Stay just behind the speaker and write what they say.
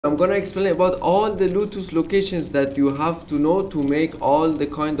I'm gonna explain about all the lotus locations that you have to know to make all the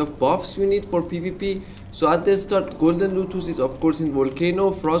kind of buffs you need for PvP. So at the start, golden lotus is of course in volcano,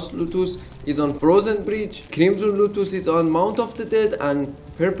 frost lotus is on frozen bridge, crimson lotus is on Mount of the Dead, and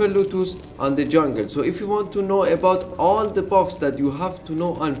purple lotus on the jungle. So if you want to know about all the buffs that you have to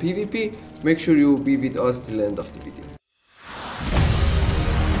know on PvP, make sure you be with us till the end of the video.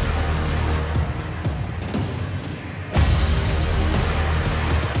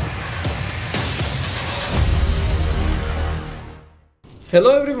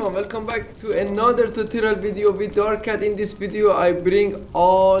 Hello everyone, welcome back to another tutorial video with Darkat. In this video I bring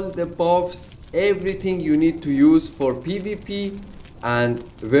all the buffs, everything you need to use for PvP and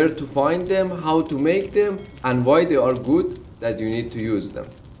where to find them, how to make them and why they are good that you need to use them.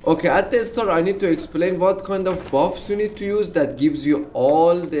 Okay, at the start I need to explain what kind of buffs you need to use that gives you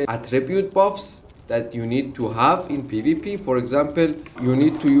all the attribute buffs that you need to have in PvP. For example, you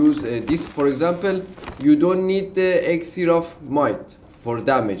need to use this. For example, you don't need the elixir of might for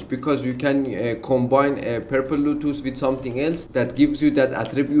damage because you can combine a purple lotus with something else that gives you that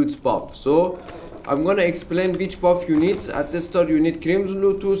attributes buff. So I'm gonna explain which buff you need. At the start you need crimson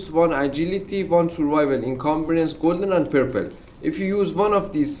lotus, 1 agility, 1 survival, encumbrance, golden and purple. If you use one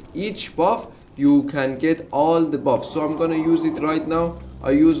of these each buff, you can get all the buffs. So I'm gonna use it right now.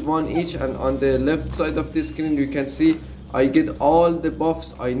 I use one each, and on the left side of the screen you can see I get all the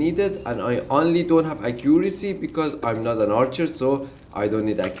buffs I needed, and I only don't have accuracy because I'm not an archer, so I don't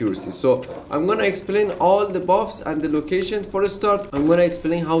need accuracy. So I'm gonna explain all the buffs and the location. For a start, I'm gonna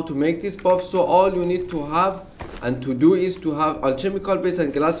explain how to make this buff. So all you need to have and to do is to have alchemical base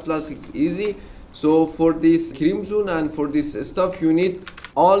and glass flask. It's easy. So for this crimson and for this stuff you need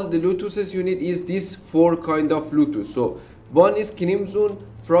all the lotuses you need is this 4 kind of lotus. So one is crimson,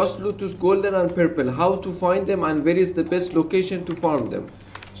 frost lotus, golden and purple. How to find them and where is the best location to farm them.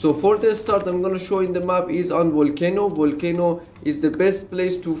 So for the start, I'm gonna show in the map is on volcano. Volcano is the best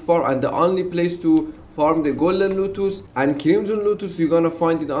place to farm and the only place to farm the golden lotus. And crimson lotus you're gonna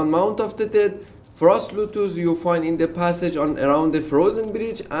find it on Mount of the Dead. Frost lotus you find in the passage on around the frozen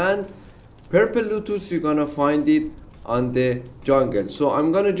bridge, and purple lotus you're gonna find it on the jungle. So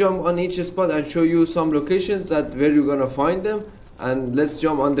I'm gonna jump on each spot and show you some locations that where you're gonna find them. And let's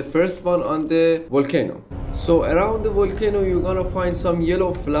jump on the first one on the volcano. So around the volcano you're gonna find some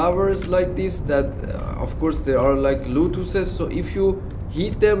yellow flowers like this that of course they are like lotuses. So if you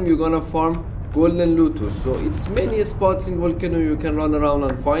hit them you're gonna farm golden lotus. So it's many spots in volcano you can run around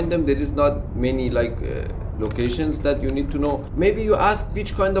and find them. There is not many like locations that you need to know. Maybe you ask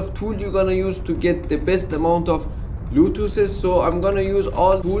which kind of tool you're gonna use to get the best amount of lotuses. So I'm gonna use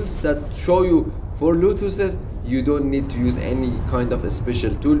all tools that show you for lotuses. You don't need to use any kind of a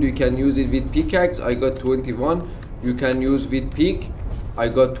special tool. You can use it with pickaxe. I got 21. You can use with pick. I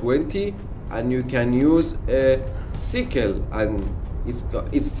got 20. And you can use a sickle, and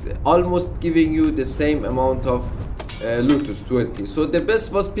it's almost giving you the same amount of lotus, 20. So the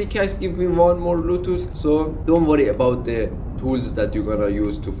best was pickaxe, give me 1 more lotus. So don't worry about the tools that you're gonna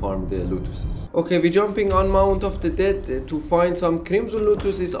use to farm the lotuses. Okay, we're jumping on Mount of the Dead to find some crimson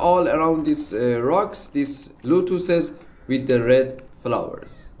lotus. Is all around these rocks, these lotuses with the red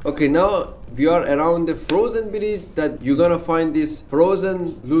flowers. Okay, now we are around the frozen bridge that you're gonna find this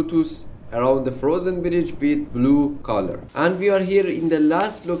frozen lotus around the frozen bridge with blue color. And we are here in the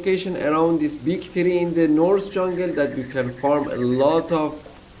last location around this big tree in the north jungle that you can farm a lot of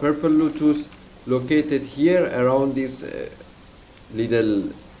purple lotus located here around this little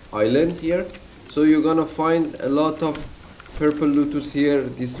island here. So you're gonna find a lot of purple lotus here,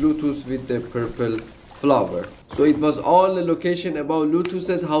 this lotus with the purple flower. So it was all the location about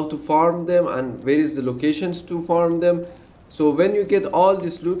lotuses, how to farm them and where is the locations to farm them. So when you get all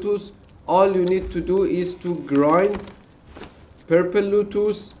this lotus, all you need to do is to grind purple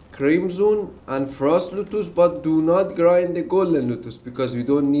lotus, crimson and frost lotus, but do not grind the golden lotus because you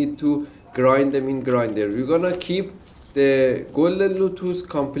don't need to grind them in grinder. You're gonna keep the golden lotus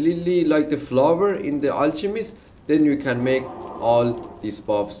completely like the flower in the alchemist, then you can make all these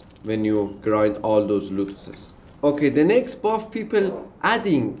buffs when you grind all those lotuses. Okay, the next buff people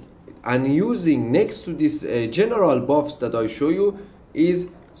adding and using next to this general buffs that I show you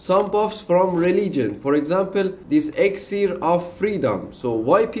is some buffs from religion. For example, this elixir of freedom. So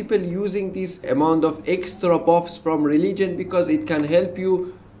why people using this amount of extra buffs from religion? Because it can help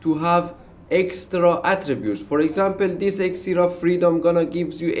you to have extra attributes. For example, this elixir of freedom gonna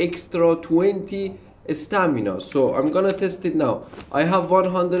gives you extra 20 stamina. So I'm gonna test it now. I have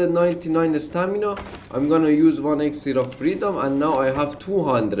 199 stamina. I'm gonna use 1 elixir of freedom and now I have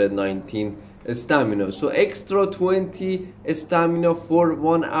 219 stamina. So extra 20 stamina for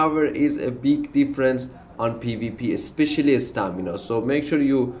 1 hour is a big difference on PvP, especially stamina. So make sure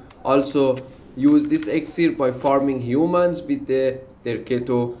you also use this elixir by farming humans with their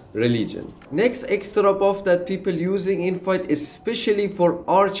keto religion. Next extra buff that people using in fight, especially for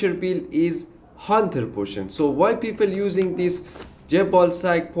archer build, is hunter potion. So why people using this Jebal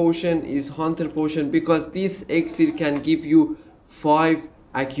Sag potion is hunter potion? Because this elixir can give you 5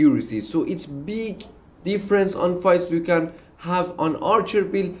 accuracy. So it's big difference on fights. You can have on archer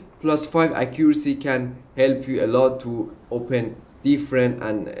build plus 5 accuracy can help you a lot to open different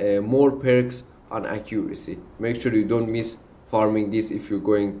and more perks on accuracy. Make sure you don't miss farming this if you're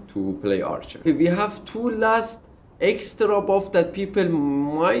going to play archer. Okay, we have 2 last extra buff that people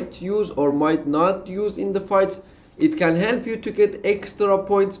might use or might not use in the fights. It can help you to get extra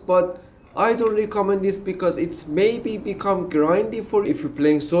points, but I don't recommend this because it's maybe become grindy for if you're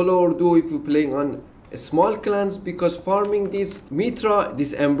playing solo or duo, if you're playing on small clans, because farming this Mitra,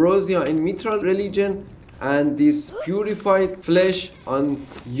 this Ambrosia in Mitra religion and this purified flesh on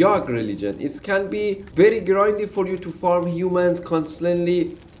Yag religion, it can be very grindy for you to farm humans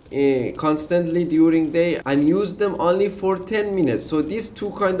constantly during day and use them only for 10 minutes. So these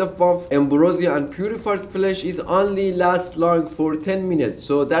 2 kind of buff, Ambrosia and purified flesh, is only last long for 10 minutes.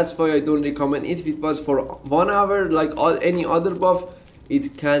 So that's why I don't recommend it. If it was for 1 hour like any other buff,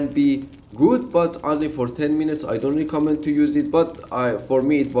 it can be good, but only for 10 minutes I don't recommend to use it. But for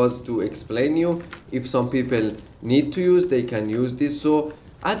me it was to explain you, if some people need to use, they can use this. So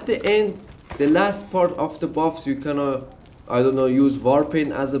at the end, the last part of the buffs, you can I don't know, use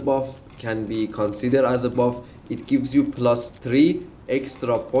Warpaint as a buff, can be considered as a buff. It gives you plus 3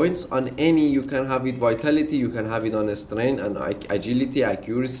 extra points on any. You can have it vitality, you can have it on a strength and agility,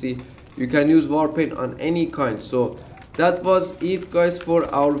 accuracy. You can use Warpaint on any kind. So that was it guys for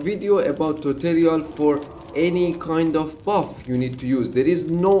our video about tutorial for any kind of buff you need to use. There is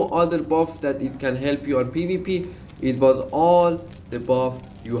no other buff that it can help you on PvP. It was all the buff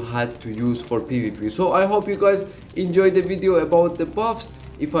you had to use for PvP. So I hope you guys enjoyed the video about the buffs.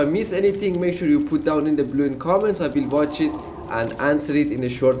 If I miss anything, make sure you put down in the blue in comments. I will watch it and answer it in a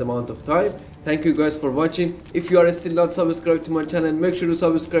short amount of time. Thank you guys for watching. If you are still not subscribed to my channel, make sure to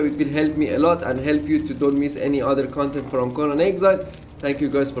subscribe. It will help me a lot and help you to don't miss any other content from Conan Exile. Thank you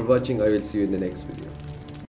guys for watching. I will see you in the next video.